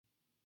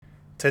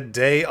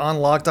Today on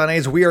Locked On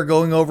A's, we are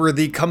going over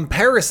the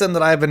comparison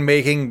that I've been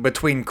making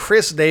between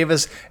Chris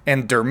Davis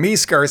and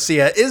Dermis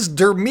Garcia. Is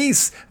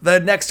Dermis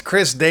the next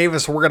Chris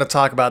Davis? We're going to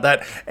talk about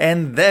that.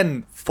 And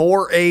then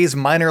 4 A's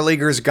minor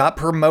leaguers got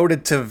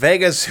promoted to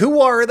Vegas.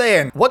 Who are they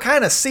and what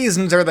kind of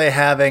seasons are they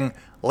having?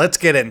 Let's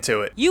get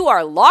into it. You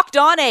are Locked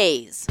On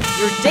A's,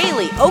 your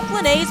daily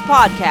Oakland A's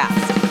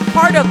podcast.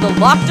 Part of the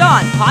Locked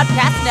On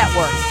Podcast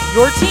Network,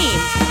 your team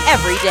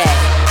every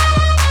day.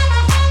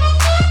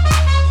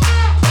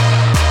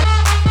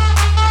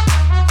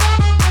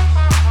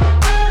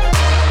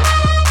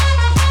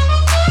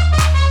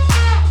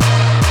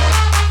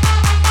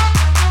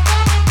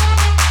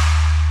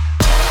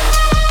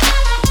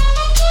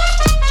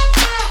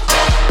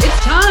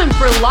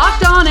 For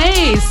Locked On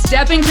A's,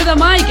 stepping to the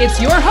mic, it's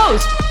your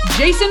host,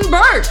 Jason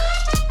Burke.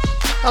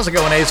 How's it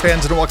going, A's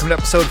fans, and welcome to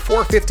episode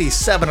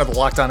 457 of the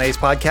Locked On A's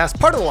podcast,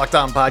 part of the Locked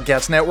On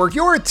Podcast Network,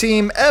 your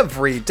team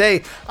every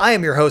day. I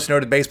am your host,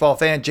 noted baseball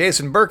fan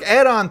Jason Burke,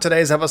 and on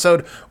today's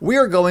episode, we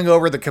are going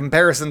over the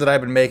comparison that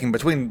I've been making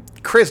between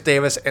Chris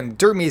Davis and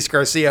Dermis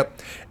Garcia.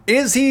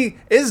 Is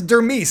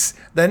Dermis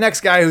the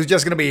next guy who's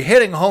just going to be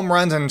hitting home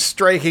runs and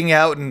striking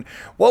out? And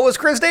what was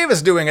Chris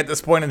Davis doing at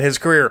this point in his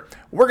career?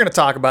 We're going to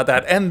talk about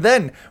that. And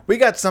then we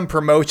got some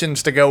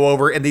promotions to go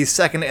over in the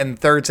second and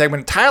third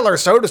segment. Tyler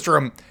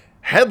Soderstrom,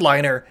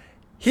 headliner,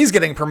 he's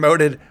getting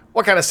promoted.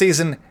 What kind of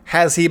season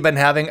has he been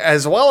having?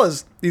 As well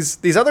as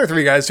these other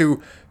three guys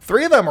who,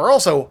 3 of them are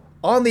also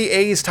on the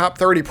A's top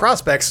 30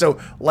 prospects. So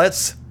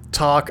let's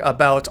talk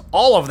about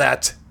all of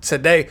that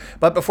today.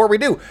 But before we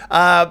do,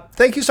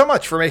 thank you so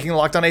much for making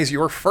Locked On A's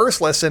your first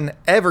listen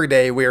every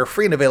day. We are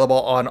free and available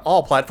on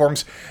all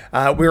platforms.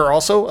 We are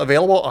also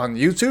available on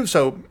YouTube,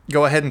 so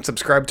go ahead and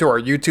subscribe to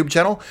our YouTube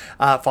channel.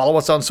 Follow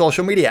us on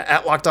social media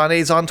at Locked On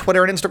A's on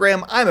Twitter and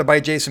Instagram. I'm at by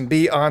Jason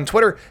B on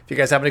Twitter. If you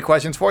guys have any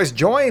questions for us,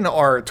 join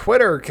our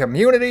Twitter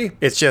community.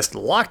 It's just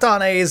Locked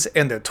On A's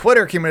in the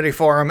Twitter community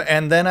forum,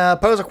 and then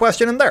pose a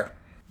question in there.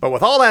 But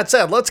with all that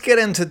said, let's get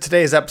into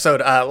today's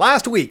episode.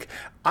 Last week,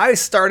 I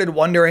started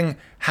wondering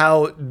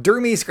how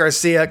Dermis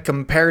Garcia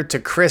compared to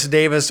Chris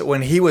Davis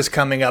when he was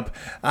coming up,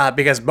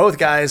 because both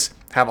guys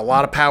have a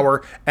lot of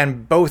power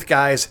and both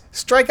guys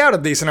strike out a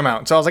decent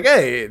amount. So I was like,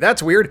 hey,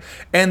 that's weird.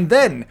 And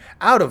then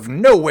out of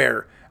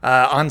nowhere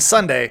on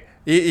Sunday,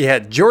 you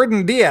had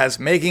Jordan Diaz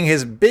making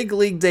his big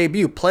league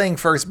debut playing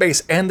first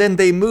base, and then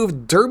they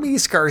moved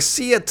Dermis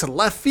Garcia to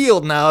left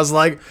field. And I was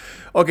like,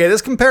 okay,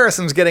 this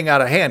comparison's getting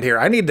out of hand here.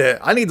 I need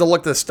to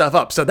look this stuff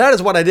up. So that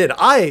is what I did.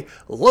 I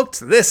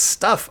looked this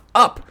stuff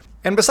up.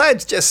 And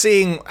besides just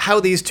seeing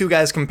how these two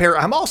guys compare,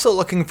 I'm also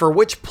looking for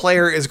which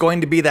player is going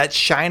to be that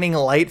shining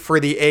light for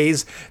the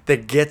A's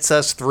that gets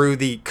us through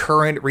the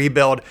current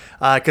rebuild.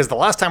 Because the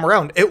last time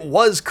around, it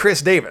was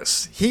Chris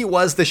Davis. He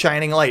was the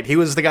shining light. He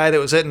was the guy that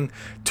was hitting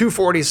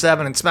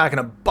 247 and smacking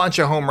a bunch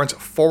of home runs,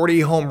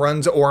 40 home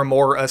runs or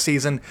more a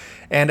season.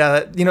 And,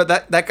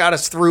 that got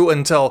us through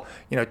until,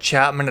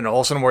 Chapman and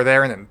Olsen were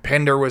there, and then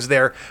Pinder was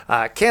there.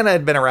 Canna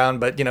had been around,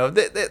 but,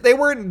 they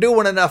weren't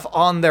doing enough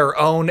on their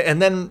own. And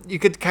then you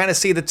could kind of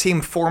see the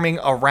team forming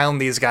around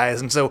these guys.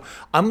 And so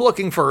I'm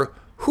looking for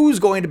who's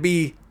going to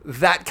be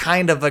that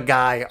kind of a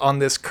guy on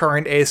this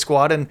current A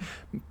squad. And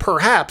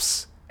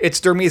perhaps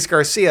it's Dermis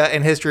Garcia,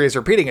 and history is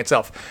repeating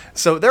itself.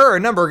 So there are a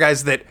number of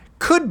guys that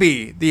could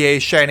be the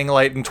A's shining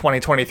light in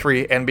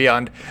 2023 and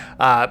beyond.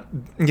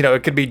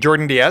 It could be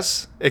Jordan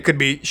Diaz, it could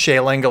be Shea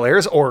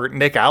Langeliers, or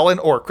Nick Allen,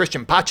 or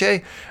Christian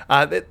Pache.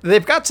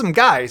 They've got some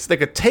guys that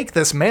could take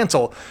this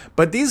mantle,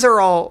 but these are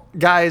all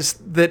guys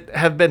that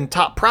have been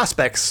top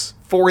prospects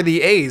for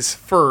the A's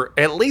for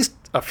at least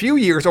a few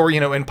years, or,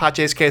 in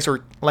Pache's case or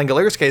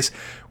Langeliers' case,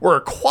 were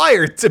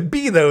acquired to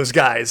be those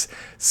guys.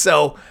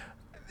 So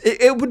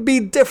it would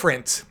be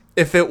different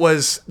if it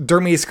was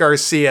Dermis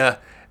Garcia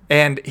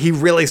and he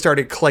really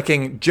started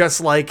clicking, just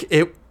like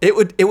it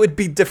would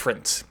be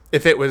different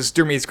if it was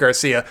Dermis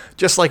Garcia,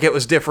 just like it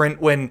was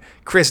different when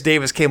Chris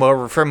Davis came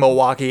over from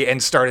Milwaukee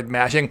and started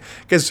mashing,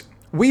 because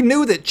we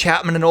knew that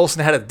Chapman and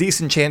Olsen had a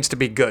decent chance to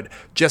be good,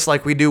 just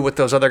like we do with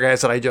those other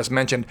guys that I just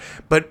mentioned.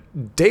 But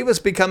Davis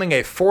becoming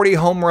a 40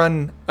 home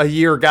run a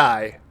year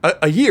guy,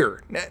 a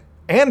year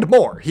and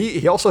more.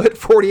 He also hit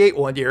 48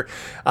 one year.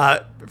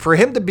 For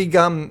him to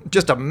become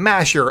just a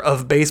masher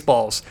of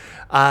baseballs,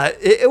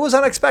 it was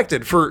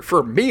unexpected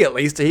for me, at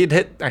least. He'd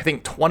hit, I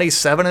think,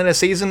 27 in a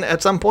season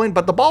at some point,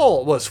 but the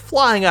ball was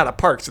flying out of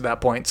parks at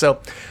that point. So,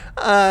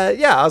 I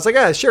was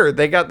like, sure,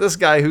 they got this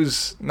guy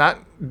who's not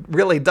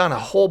really done a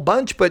whole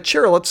bunch, but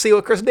sure, let's see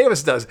what Chris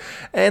Davis does.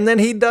 And then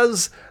he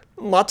does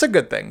lots of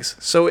good things.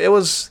 So it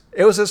was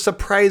a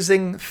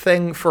surprising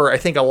thing for, I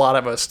think, a lot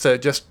of us to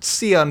just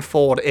see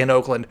unfold in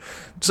Oakland.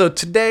 So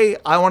today,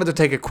 I wanted to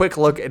take a quick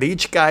look at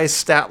each guy's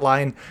stat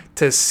line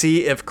to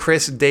see if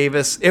Chris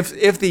Davis,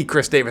 if the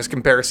Chris Davis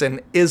comparison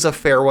is a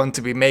fair one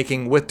to be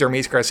making with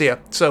Dermis Garcia.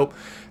 So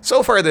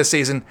far this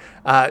season,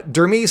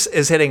 Dermis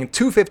is hitting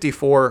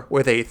 .254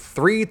 with a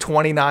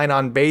 .329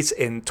 on base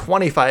in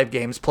 25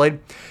 games played.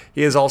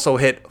 He has also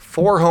hit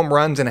 4 home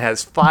runs and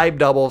has 5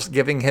 doubles,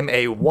 giving him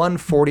a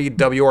 140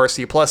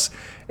 WRC plus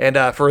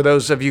And for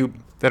those of you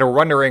that are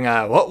wondering,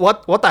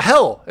 what the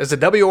hell is a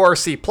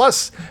WRC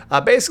plus?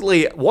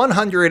 Basically,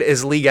 100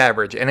 is league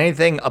average, and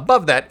anything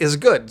above that is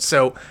good.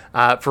 So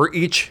for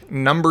each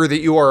number that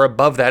you are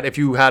above that, if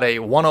you had a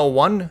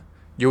 101,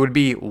 you would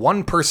be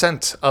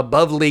 1%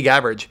 above league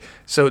average.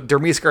 So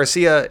Dermis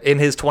Garcia in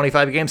his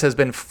 25 games has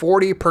been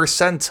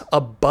 40%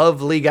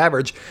 above league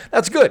average.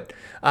 That's good.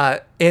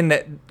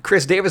 In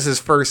Chris Davis's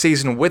first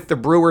season with the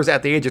Brewers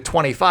at the age of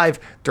 25,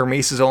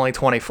 Dermis is only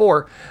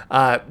 24.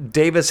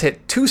 Davis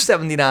hit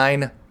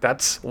 279.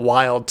 That's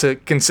wild to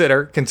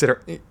consider.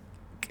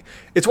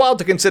 It's wild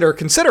to consider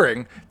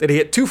considering that he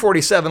hit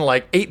 247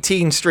 like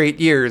 18 straight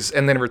years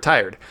and then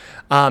retired.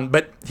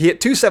 But he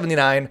hit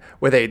 279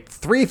 with a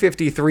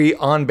 353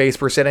 on-base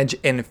percentage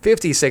in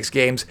 56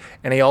 games,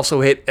 and he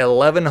also hit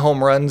 11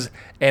 home runs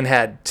and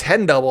had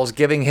 10 doubles,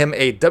 giving him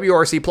a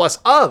WRC plus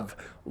of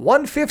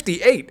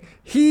 158.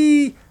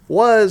 He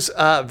was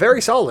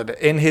very solid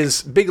in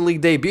his big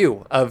league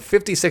debut of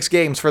 56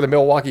 games for the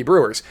Milwaukee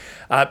Brewers.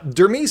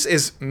 Dermis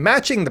is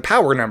matching the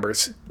power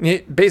numbers.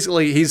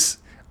 Basically, he's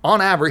on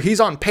average,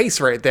 he's on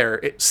pace right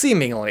there,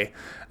 seemingly,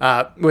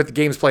 with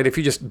games played. If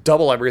you just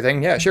double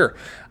everything, yeah, sure.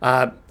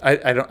 I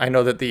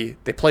know that the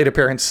plate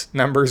appearance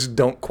numbers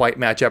don't quite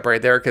match up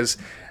right there because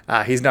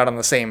he's not on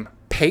the same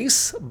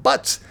pace,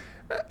 but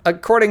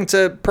according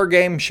to per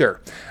game, sure.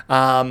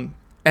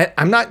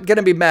 I'm not going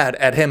to be mad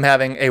at him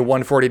having a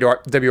 140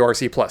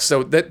 WRC plus.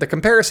 So the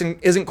comparison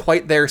isn't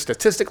quite there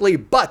statistically,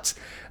 but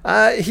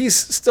he's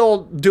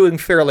still doing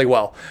fairly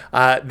well.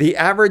 The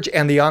average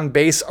and the on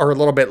base are a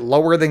little bit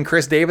lower than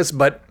Chris Davis,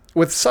 but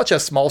with such a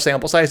small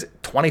sample size,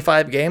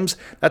 25 games,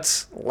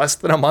 that's less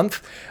than a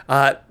month.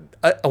 A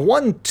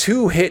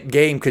 1-2 hit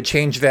game could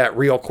change that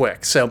real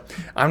quick. So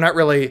I'm not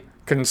really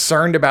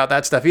concerned about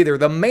that stuff either.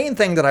 The main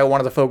thing that I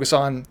wanted to focus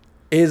on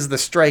is the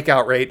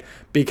strikeout rate,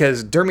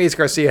 because Dermis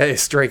Garcia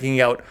is striking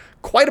out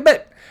quite a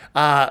bit.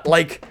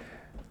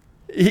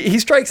 He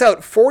strikes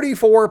out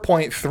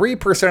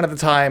 44.3% of the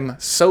time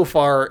so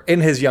far in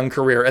his young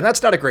career, and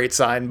that's not a great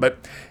sign, but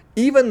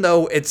even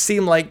though it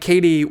seemed like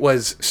KD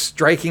was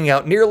striking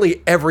out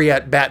nearly every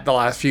at-bat the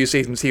last few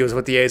seasons he was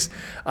with the A's,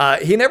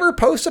 he never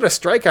posted a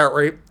strikeout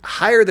rate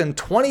higher than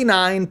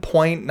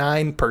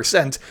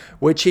 29.9%,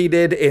 which he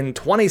did in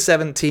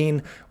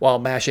 2017 while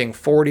mashing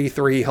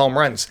 43 home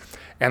runs.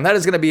 And that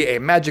is going to be a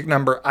magic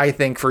number, I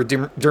think, for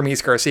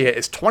Dermis Garcia,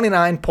 is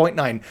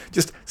 29.9,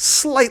 just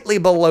slightly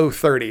below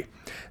 30.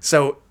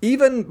 So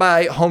even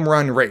by home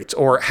run rate,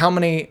 or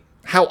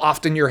how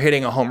often you're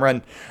hitting a home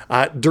run,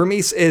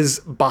 Dermis is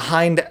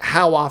behind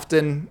how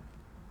often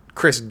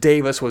Chris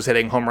Davis was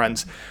hitting home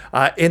runs.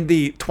 In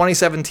the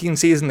 2017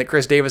 season that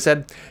Chris Davis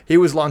had, he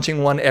was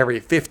launching one every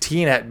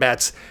 15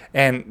 at-bats,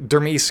 and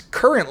Dermis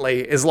currently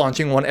is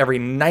launching one every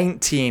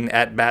 19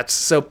 at-bats,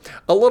 so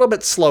a little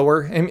bit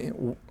slower.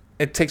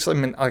 It takes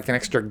him like an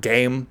extra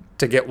game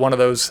to get one of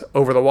those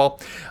over the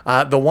wall.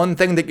 The one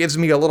thing that gives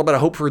me a little bit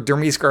of hope for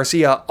Dermis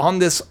Garcia on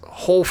this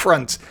whole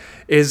front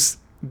is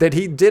that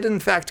he did in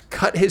fact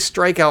cut his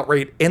strikeout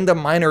rate in the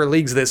minor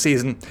leagues this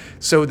season.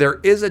 So there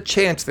is a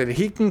chance that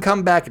he can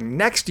come back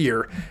next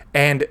year,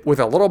 and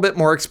with a little bit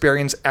more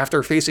experience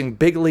after facing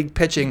big league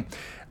pitching,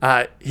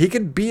 he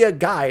could be a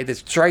guy that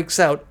strikes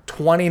out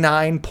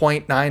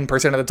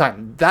 29.9% of the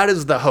time. That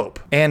is the hope.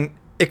 And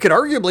it could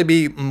arguably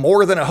be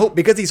more than a hope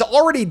because he's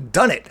already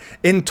done it.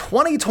 In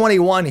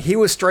 2021, he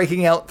was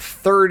striking out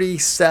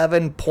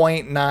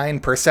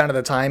 37.9% of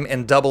the time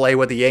in Double-A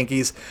with the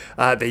Yankees.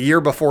 The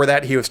year before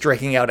that, he was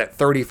striking out at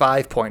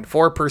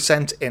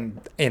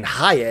 35.4% in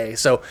High A.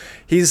 So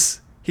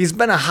he's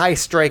been a high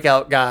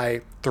strikeout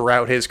guy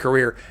throughout his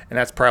career, and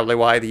that's probably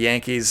why the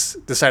Yankees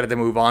decided to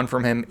move on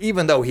from him,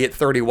 even though he hit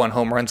 31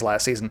 home runs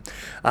last season.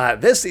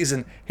 This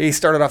season, he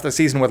started off the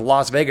season with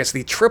Las Vegas,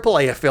 the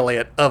AAA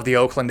affiliate of the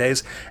Oakland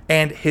A's,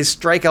 and his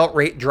strikeout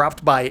rate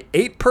dropped by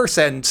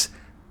 8%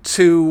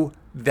 to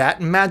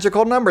that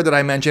magical number that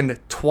I mentioned,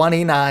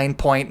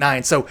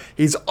 29.9. So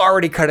he's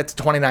already cut it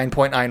to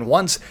 29.9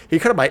 once. He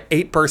cut it by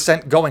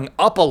 8% going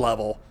up a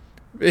level,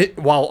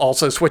 while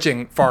also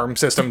switching farm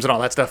systems and all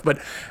that stuff. But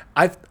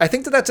I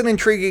think that that's an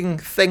intriguing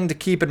thing to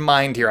keep in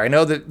mind here. I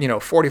know that,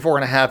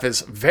 44.5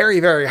 is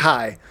very, very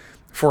high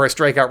for a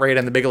strikeout rate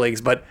in the big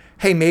leagues, but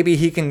hey, maybe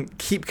he can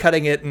keep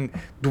cutting it and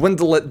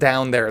dwindle it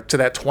down there to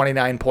that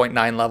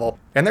 29.9 level.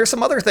 And there's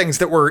some other things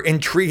that were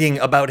intriguing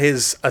about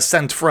his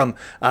ascent from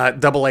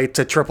Double-A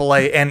to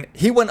Triple-A, and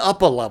he went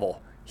up a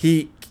level.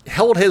 He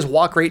held his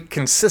walk rate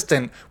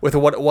consistent with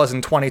what it was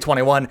in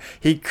 2021.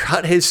 He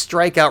cut his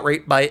strikeout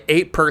rate by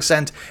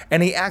 8%,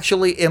 and he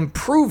actually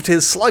improved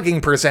his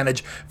slugging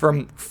percentage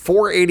from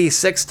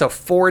 486 to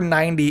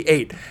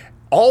 498.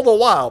 All the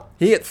while,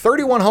 he hit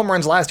 31 home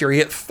runs last year, he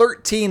hit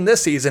 13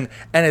 this season,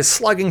 and his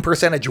slugging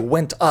percentage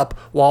went up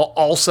while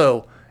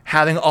also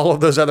having all of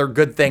those other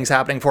good things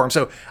happening for him.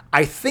 So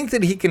I think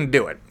that he can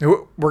do it.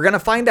 We're going to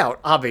find out,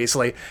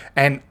 obviously.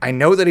 And I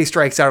know that he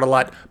strikes out a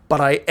lot, but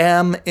I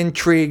am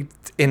intrigued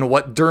in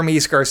what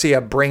Dermis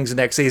Garcia brings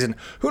next season.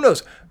 Who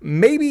knows?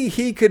 Maybe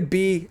he could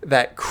be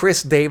that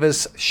Chris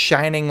Davis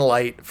shining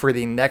light for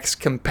the next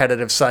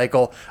competitive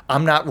cycle.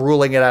 I'm not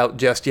ruling it out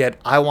just yet.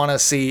 I want to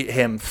see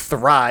him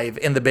thrive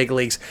in the big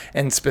leagues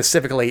and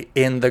specifically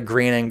in the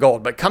green and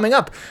gold. But coming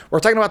up, we're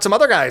talking about some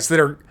other guys that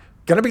are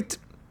going to be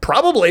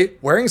probably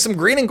wearing some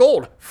green and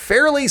gold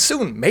fairly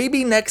soon,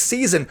 maybe next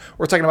season.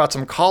 We're talking about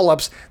some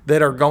call-ups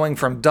that are going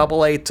from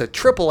AA to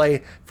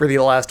AAA for the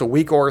last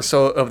week or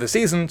so of the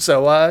season,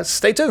 so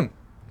stay tuned.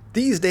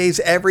 These days,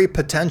 every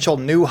potential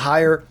new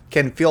hire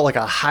can feel like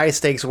a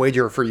high-stakes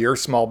wager for your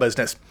small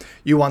business.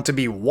 You want to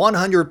be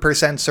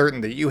 100%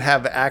 certain that you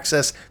have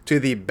access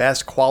to the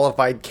best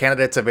qualified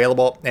candidates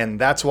available, and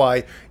that's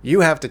why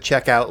you have to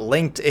check out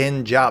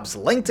LinkedIn Jobs.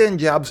 LinkedIn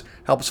Jobs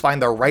helps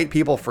find the right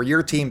people for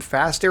your team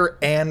faster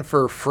and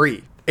for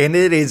free. And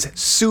it is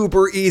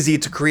super easy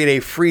to create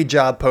a free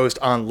job post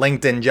on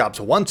LinkedIn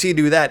Jobs. Once you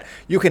do that,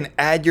 you can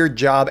add your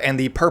job and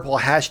the purple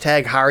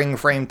hashtag hiring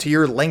frame to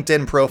your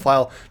LinkedIn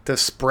profile to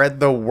spread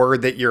the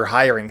word that you're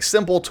hiring.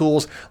 Simple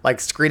tools like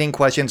screening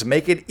questions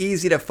make it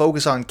easy to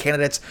focus on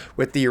candidates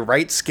with the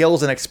right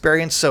skills and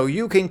experience so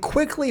you can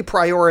quickly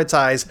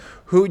prioritize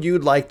who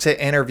you'd like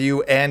to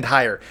interview and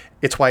hire.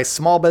 It's why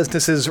small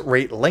businesses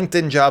rate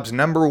LinkedIn Jobs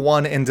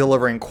 #1 in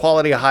delivering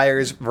quality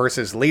hires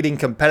versus leading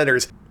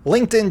competitors.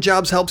 LinkedIn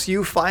Jobs helps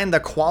you find the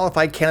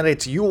qualified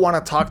candidates you want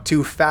to talk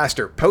to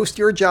faster. Post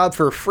your job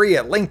for free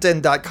at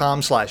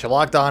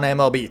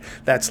linkedin.com/LockedOnMLB.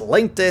 That's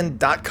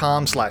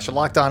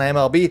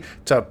linkedin.com/LockedOnMLB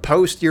to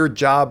post your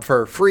job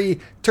for free.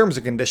 Terms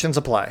and conditions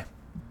apply.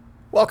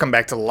 Welcome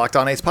back to the Locked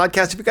On A's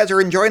podcast. If you guys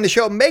are enjoying the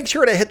show, make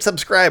sure to hit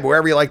subscribe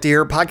wherever you like to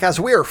hear podcasts.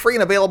 We are free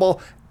and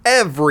available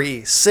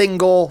every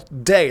single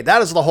day.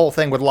 That is the whole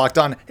thing with Locked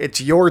On. It's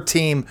your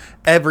team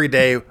every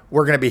day.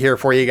 We're going to be here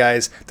for you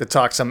guys to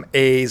talk some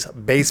A's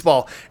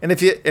baseball. And if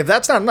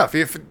that's not enough,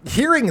 if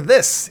hearing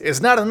this is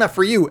not enough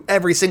for you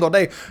every single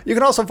day, you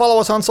can also follow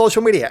us on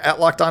social media at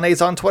Locked On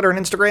A's on Twitter and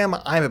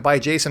Instagram. I'm at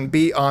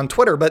 @JasonB on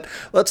Twitter. But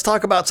let's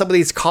talk about some of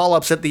these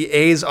call-ups that the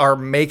A's are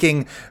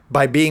making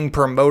by being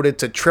promoted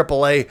to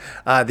AAA.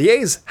 The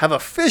A's have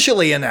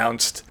officially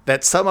announced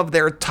that some of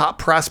their top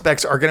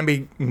prospects are going to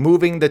be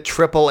moving to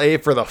AAA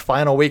for the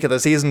final week of the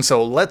season.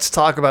 So let's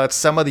talk about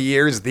some of the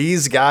years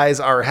these guys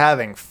are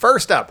having.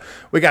 First up,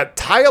 we got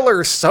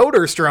Tyler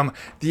Soderstrom,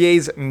 the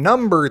A's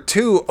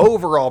 #2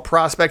 overall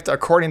prospect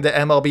according to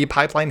MLB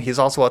Pipeline. He's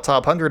also a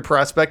top 100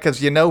 prospect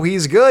because you know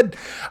he's good.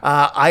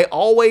 I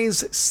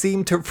always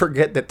seem to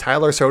forget that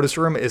Tyler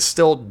Soderstrom is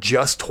still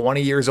just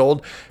 20 years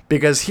old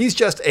because he's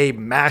just a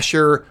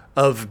masher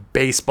of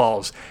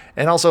baseballs.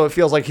 And also it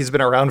feels like he's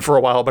been around for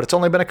a while, but it's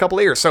only been a couple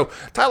of years. So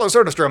Tyler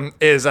Soderstrom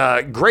is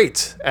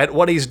great at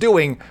what he's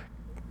doing.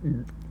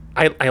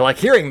 I like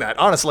hearing that,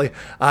 honestly.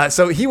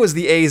 So he was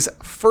the A's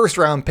first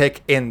round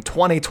pick in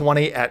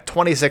 2020 at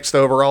 26th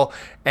overall,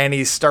 and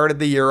he started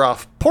the year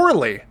off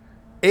poorly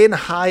in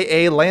High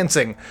A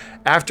Lansing.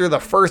 After the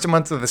first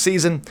month of the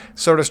season,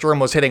 Soderstrom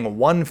was hitting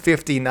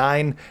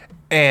 159,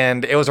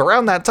 and it was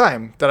around that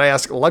time that I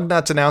asked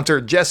Lugnuts announcer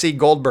Jesse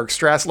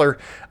Goldberg-Strassler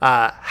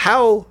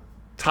how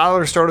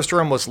Tyler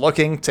Soderstrom was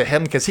looking to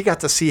him, because he got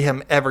to see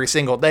him every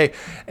single day.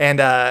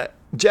 And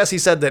Jesse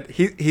said that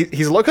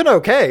he's looking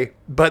okay,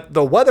 but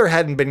the weather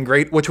hadn't been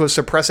great, which was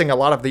suppressing a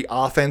lot of the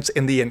offense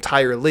in the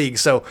entire league.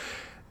 So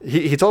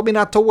he told me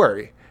not to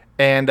worry.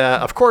 And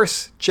of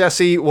course,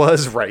 Jesse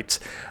was right.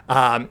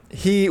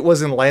 He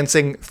was in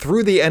Lansing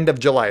through the end of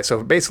July.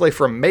 So basically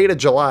from May to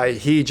July,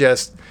 he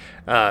just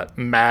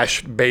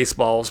mashed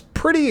baseballs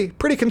pretty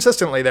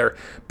consistently there,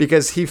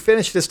 because he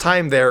finished his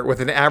time there with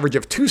an average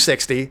of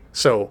 260.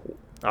 So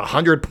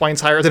 100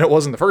 points higher than it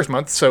was in the first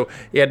month, so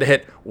he had to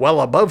hit well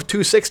above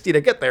 260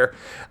 to get there.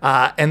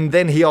 And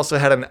then he also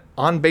had an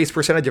on-base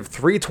percentage of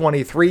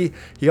 .323.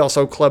 He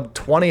also clubbed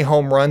 20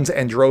 home runs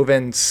and drove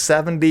in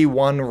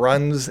 71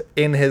 runs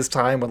in his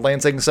time with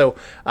Lansing. So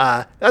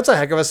that's a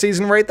heck of a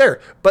season right there.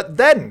 But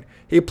then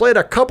he played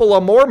a couple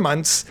of more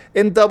months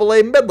in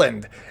AA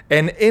Midland.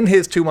 And in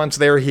his 2 months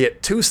there, he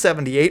hit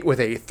 .278 with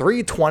a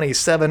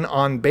 .327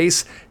 on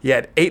base. He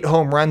had 8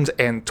 home runs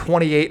and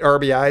 28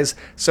 RBIs.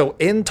 So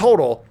in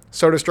total,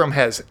 Soderstrom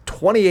has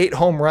 28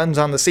 home runs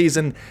on the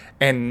season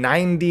and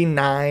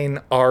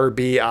 99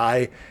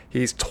 RBI.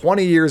 He's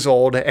 20 years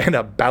old and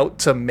about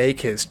to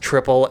make his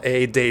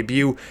AAA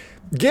debut.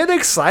 Get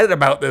excited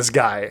about this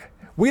guy.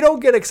 We don't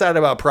get excited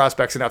about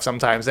prospects enough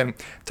sometimes, and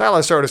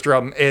Tyler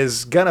Soderstrom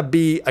is going to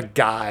be a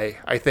guy,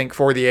 I think,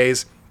 for the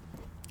A's.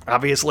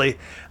 Obviously,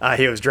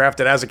 he was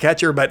drafted as a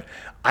catcher, but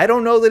I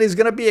don't know that he's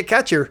going to be a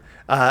catcher.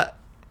 I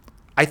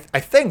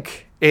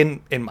think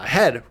in my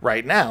head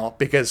right now,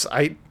 because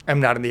I am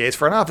not in the A's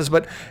front office,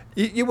 but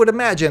you would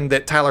imagine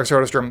that Tyler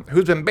Soderstrom,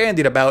 who's been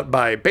bandied about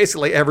by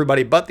basically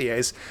everybody but the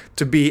A's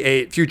to be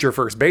a future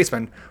first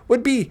baseman,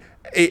 would be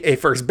a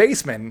first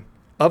baseman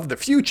of the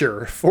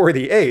future for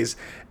the A's.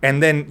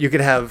 And then you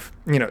could have,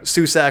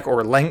 Susac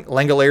or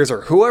Langeliers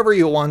or whoever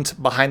you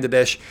want behind the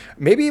dish.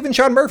 Maybe even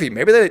Sean Murphy.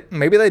 Maybe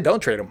they don't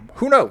trade him.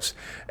 Who knows?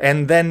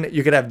 And then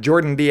you could have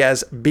Jordan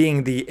Diaz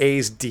being the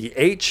A's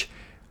DH.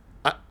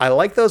 I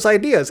like those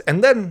ideas.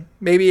 And then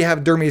maybe you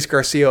have Dermis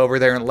Garcia over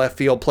there in left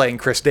field playing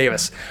Chris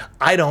Davis.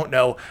 I don't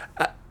know.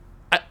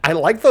 I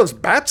like those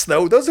bats,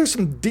 though. Those are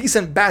some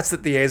decent bats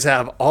that the A's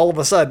have all of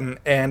a sudden.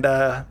 And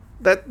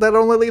that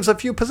only leaves a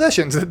few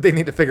positions that they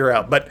need to figure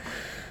out. But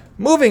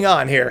moving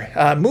on here.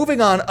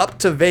 Moving on up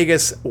to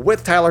Vegas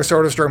with Tyler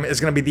Soderstrom is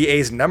going to be the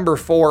A's number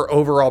 4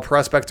 overall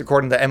prospect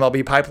according to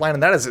MLB Pipeline,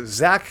 and that is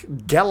Zach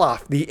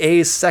Gelof, the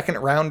A's second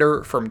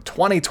rounder from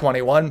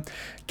 2021.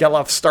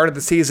 Gelof started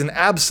the season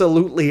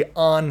absolutely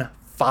on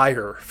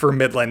fire for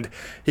Midland.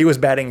 He was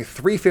batting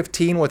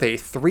 .315 with a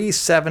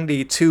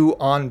 .372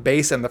 on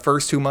base in the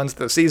first 2 months of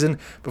the season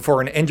before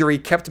an injury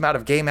kept him out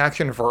of game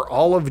action for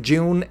all of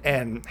June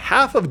and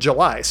half of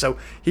July. So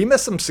he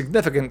missed some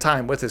significant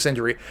time with this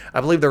injury.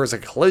 I believe there was a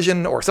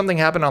collision or something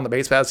happened on the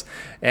base paths,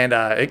 and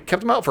it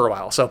kept him out for a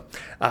while. So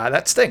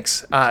that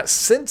stinks.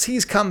 Since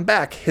he's come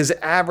back, his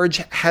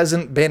average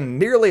hasn't been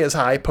nearly as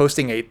high,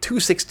 posting a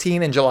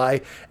 .216 in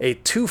July, a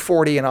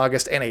 .240 in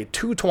August, and a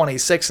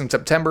 .226 in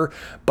September,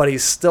 but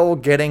he's still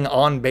getting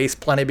on base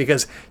plenty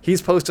because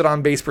he's posted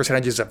on base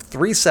percentages of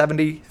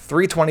 .370,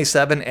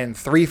 .327, and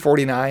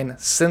 .349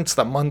 since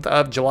the month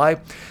of July.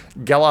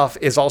 Gelof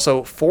is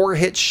also 4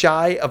 hits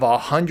shy of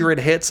 100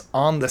 hits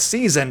on the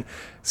season,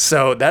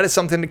 so that is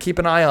something to keep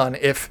an eye on.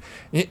 If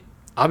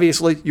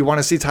obviously you want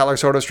to see Tyler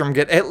Soderstrom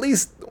get at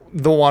least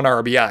the 1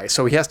 RBI,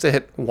 so he has to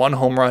hit 1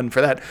 home run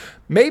for that.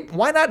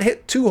 Why not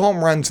hit 2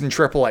 home runs in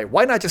AAA?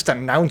 Why not just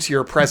announce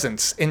your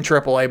presence in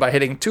AAA by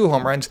hitting 2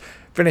 home runs?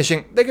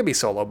 They could be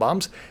solo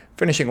bombs,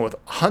 finishing with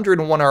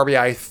 101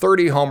 RBI,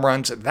 30 home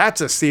runs. That's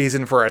a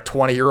season for a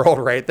 20-year-old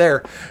right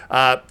there.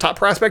 Top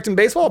prospect in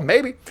baseball?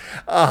 Maybe.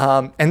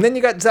 And then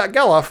you got Zach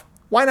Gelof.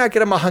 Why not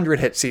get him a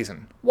 100-hit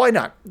season? Why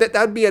not? That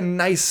would be a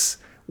nice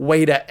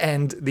way to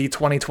end the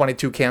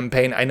 2022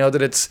 campaign. I know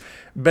that it's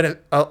been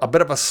a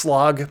bit of a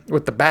slog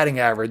with the batting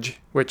average,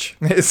 which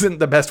isn't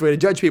the best way to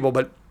judge people,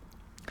 but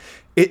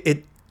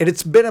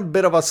it's been a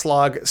bit of a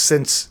slog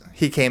since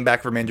he came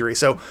back from injury.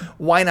 So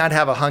why not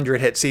have a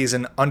 100-hit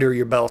season under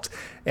your belt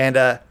and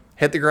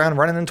hit the ground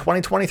running in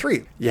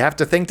 2023? You have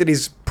to think that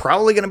he's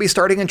probably going to be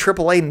starting in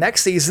AAA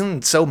next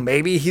season, so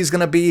maybe he's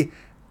going to be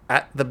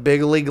at the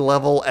big league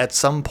level at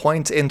some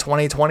point in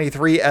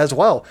 2023 as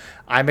well.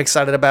 I'm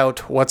excited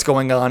about what's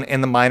going on in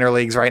the minor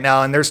leagues right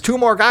now, and there's 2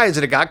 more guys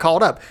that have got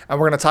called up, and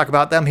we're going to talk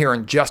about them here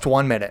in just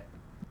 1 minute.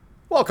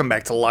 Welcome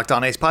back to the Locked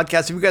On A's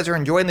podcast. If you guys are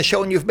enjoying the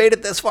show and you've made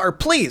it this far,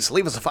 please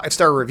leave us a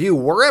 5-star review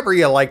wherever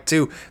you like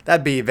to.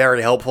 That'd be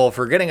very helpful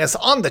for getting us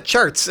on the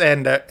charts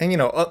and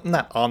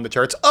not on the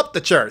charts, up the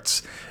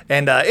charts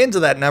and into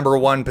that number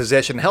 1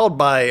 position held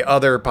by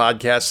other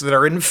podcasts that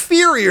are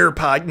inferior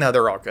No,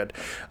 they're all good.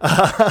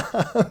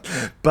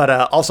 But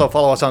also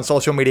follow us on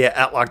social media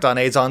at Locked On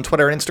A's on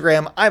Twitter and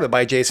Instagram. I'm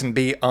by Jason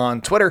B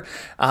on Twitter.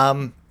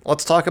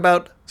 Let's talk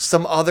about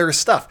some other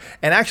stuff.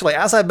 And actually,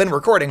 as I've been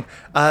recording,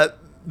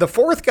 the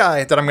 4th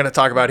guy that I'm going to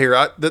talk about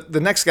here,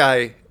 the next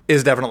guy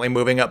is definitely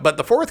moving up, but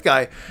the 4th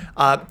guy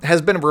has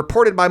been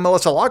reported by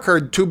Melissa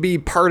Lockhart to be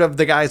part of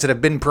the guys that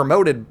have been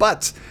promoted,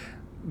 but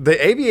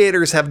the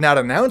Aviators have not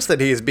announced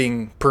that he is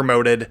being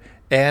promoted,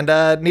 and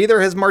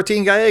neither has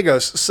Martin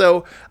Gallegos.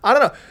 So, I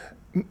don't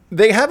know.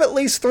 They have at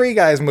least 3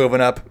 guys moving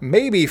up,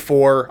 maybe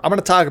 4. I'm going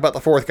to talk about the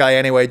 4th guy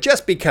anyway,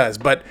 just because,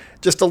 but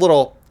just a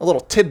little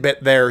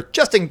tidbit there,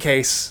 just in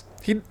case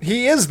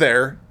he is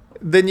there,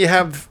 then you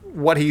have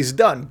what he's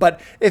done.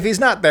 But if he's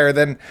not there,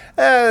 then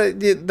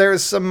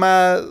there's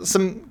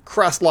some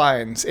cross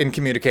lines in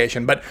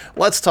communication. But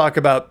let's talk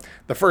about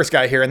the first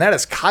guy here, and that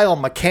is Kyle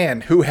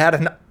McCann, who had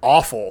an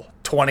awful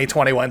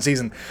 2021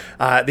 season.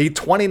 The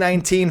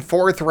 2019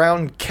 4th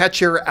round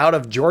catcher out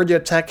of Georgia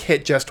Tech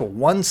hit just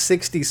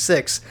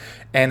 166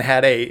 and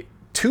had a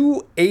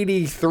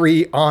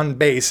 283 on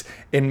base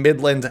in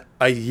Midland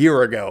a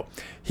year ago.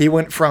 He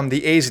went from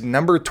the A's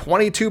number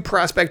 22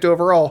 prospect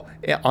overall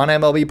on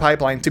MLB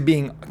Pipeline to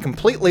being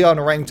completely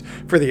unranked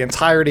for the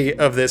entirety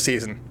of this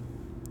season.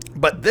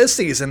 But this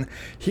season,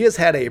 he has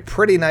had a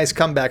pretty nice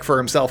comeback for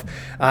himself.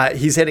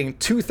 He's hitting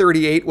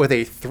 .238 with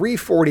a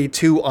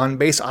 .342 on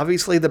base.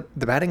 Obviously, the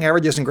batting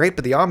average isn't great,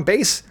 but the on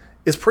base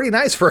is pretty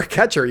nice for a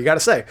catcher, you got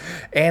to say.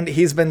 And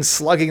he's been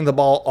slugging the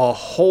ball a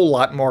whole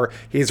lot more.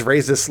 He's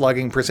raised his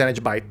slugging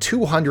percentage by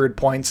 200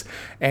 points,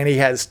 and he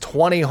has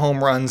 20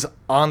 home runs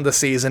on the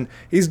season.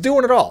 He's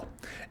doing it all.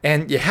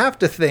 And you have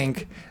to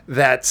think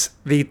that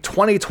the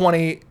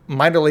 2020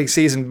 minor league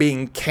season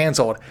being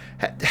canceled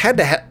had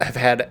to have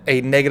had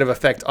a negative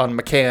effect on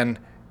McCann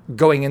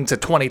going into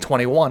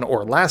 2021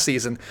 or last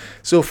season.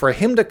 So for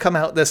him to come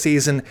out this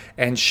season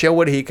and show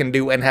what he can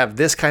do and have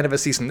this kind of a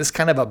season, this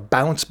kind of a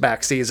bounce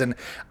back season,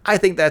 I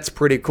think that's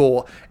pretty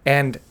cool.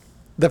 And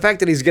the fact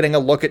that he's getting a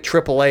look at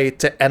AAA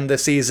to end the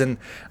season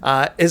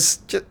it's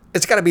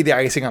got to be the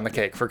icing on the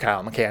cake for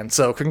Kyle McCann.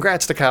 So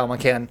congrats to Kyle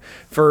McCann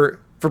for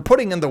for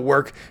putting in the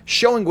work,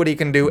 showing what he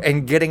can do,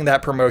 and getting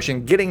that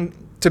promotion,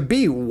 getting to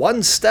be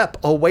one step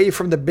away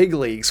from the big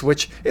leagues,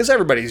 which is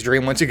everybody's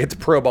dream once you get to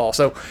pro ball.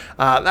 So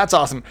that's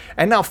awesome.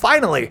 And now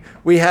finally,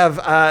 we have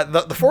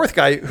the fourth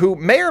guy who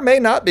may or may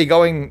not be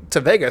going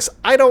to Vegas.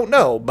 I don't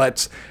know,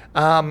 but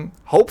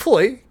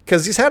hopefully,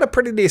 because he's had a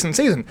pretty decent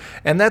season.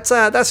 And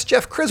that's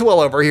Jeff Criswell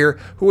over here,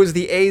 who was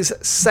the A's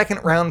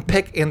second round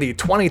pick in the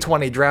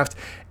 2020 draft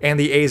and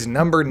the A's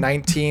number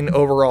 19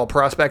 overall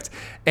prospect.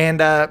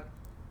 And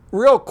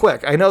real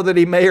quick, I know that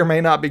he may or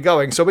may not be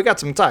going, so we got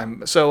some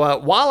time. So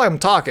while I'm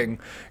talking,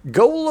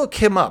 go look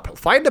him up.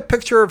 Find a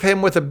picture of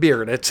him with a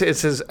beard. It's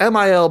his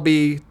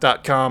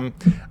MILB.com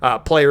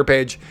player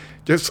page.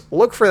 Just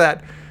look for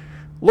that.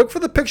 Look for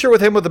the picture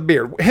with him with a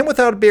beard. Him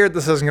without a beard,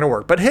 this isn't going to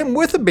work. But him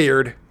with a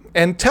beard,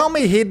 and tell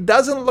me he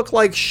doesn't look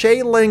like Shea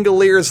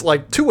Langoliers,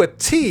 like to a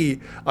T,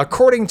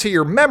 according to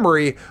your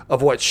memory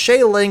of what Shea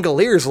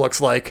Langoliers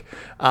looks like.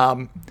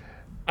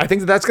 I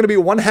think that's going to be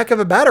one heck of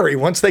a battery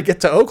once they get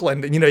to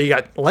Oakland. You know, you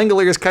got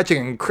Langoliers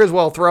catching and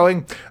Criswell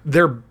throwing.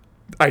 They're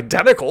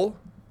identical,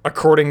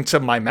 according to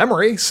my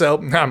memory, so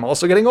I'm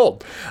also getting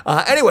old.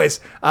 Anyways,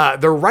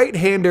 the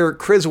right-hander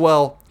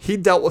Criswell, he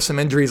dealt with some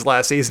injuries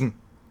last season,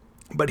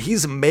 but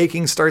he's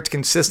making starts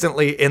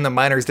consistently in the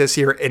minors this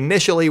year,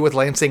 initially with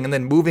Lansing and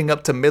then moving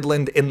up to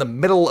Midland in the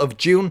middle of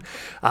June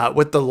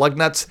with the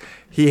Lugnuts.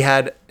 He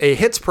had a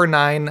hits per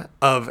 9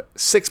 of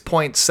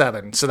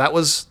 6.7, so that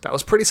was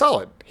pretty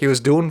solid. He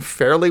was doing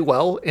fairly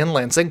well in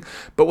Lansing,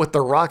 but with the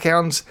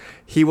Rockhounds,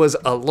 he was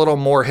a little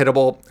more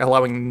hittable,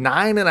 allowing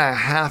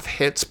 9.5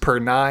 hits per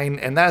 9,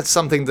 and that's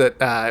something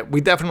that we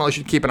definitely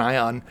should keep an eye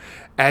on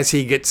as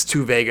he gets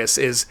to Vegas,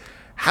 is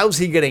how's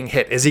he getting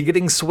hit? Is he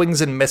getting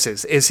swings and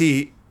misses? Is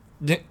he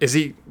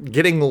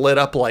getting lit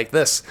up like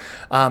this?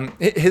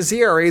 His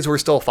ERAs were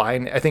still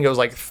fine. I think it was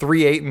like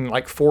 3.8 and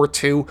like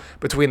 4.2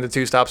 between the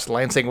two stops.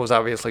 Lansing was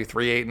obviously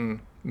 3.8 and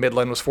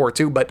Midland was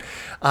 4.2, but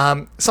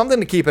something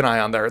to keep an eye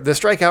on there. The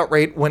strikeout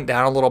rate went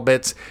down a little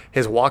bit.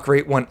 His walk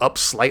rate went up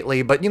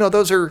slightly, but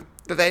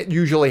that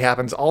usually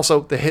happens.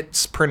 Also, the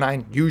hits per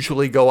 9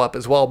 usually go up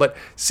as well, but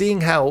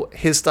seeing how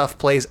his stuff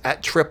plays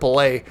at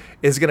AAA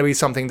is going to be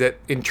something that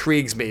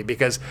intrigues me,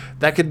 because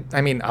that could,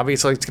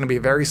 obviously it's going to be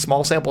a very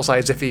small sample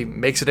size if he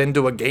makes it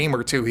into a game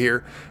or two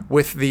here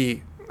with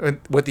the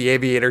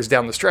Aviators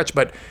down the stretch,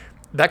 but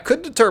that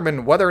could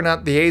determine whether or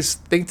not the A's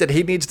think that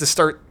he needs to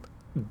start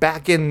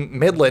back in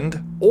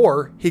Midland,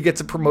 or he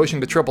gets a promotion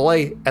to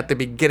AAA at the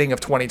beginning of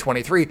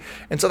 2023.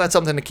 And so that's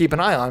something to keep an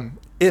eye on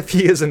if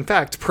he is in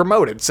fact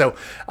promoted. So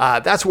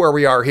that's where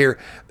we are here.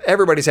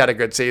 Everybody's had a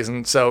good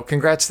season, so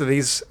congrats to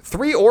these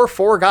 3 or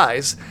 4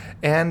 guys,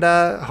 and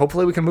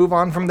hopefully we can move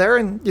on from there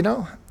and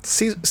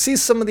see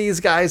some of these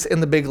guys in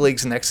the big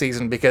leagues next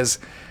season, because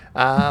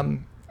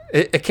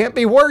it can't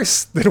be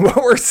worse than what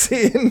we're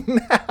seeing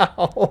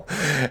now.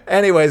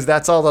 Anyways,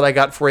 that's all that I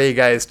got for you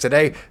guys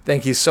today.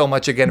 Thank you so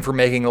much again for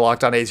making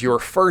Locked On A's your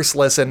first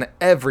listen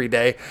every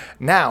day.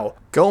 Now,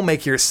 go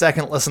make your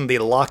second listen to the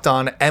Locked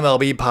On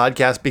MLB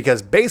podcast,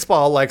 because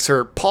baseball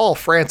Alexer Paul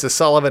Francis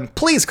Sullivan,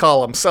 please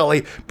call him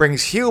Sully,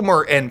 brings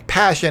humor and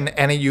passion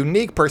and a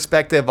unique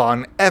perspective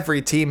on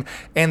every team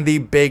and the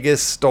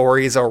biggest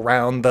stories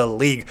around the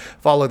league.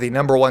 Follow the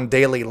 #1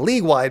 daily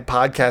league-wide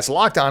podcast,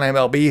 Locked On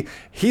MLB.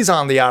 He's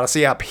on the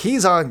Odyssey app.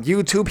 He's on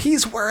YouTube.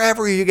 He's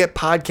wherever you get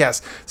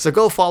podcasts. So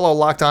go follow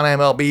Locked On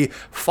MLB.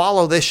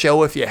 Follow this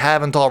show if you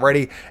haven't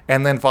already,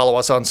 and then follow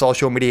us on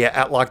social media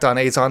at Locked On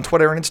A's on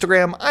Twitter and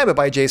Instagram. I'm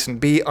by Jason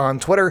B on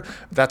Twitter.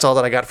 That's all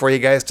that I got for you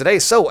guys today.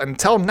 So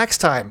until next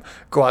time,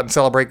 go out and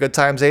celebrate good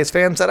times, A's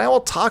fans, and I will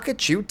talk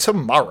at you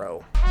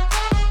tomorrow.